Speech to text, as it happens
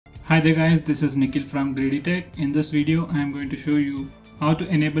Hi there guys, this is Nikhil from GreedyTech. In this video, I am going to show you how to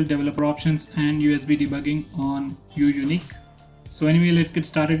enable developer options and USB debugging on Yunique. So anyway, let's get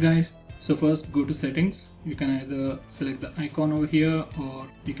started guys. So first go to settings. You can either select the icon over here or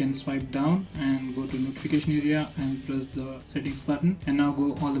you can swipe down and go to notification area and press the settings button. And now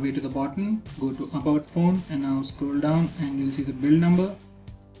go all the way to the bottom, go to about phone and now scroll down and you'll see the build number.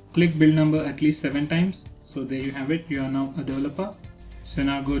 Click build number at least 7 times. So there you have it, you are now a developer. So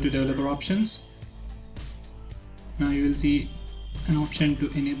now go to developer options. Now you will see an option to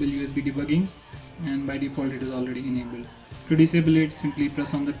enable USB debugging and by default it is already enabled. To disable it, simply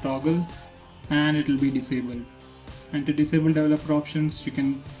press on the toggle and it will be disabled. And to disable developer options, you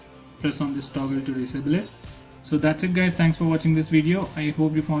can press on this toggle to disable it. So that's it guys, thanks for watching this video. I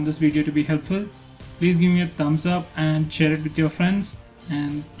hope you found this video to be helpful. Please give me a thumbs up and share it with your friends.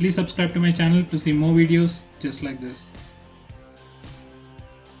 And please subscribe to my channel to see more videos just like this.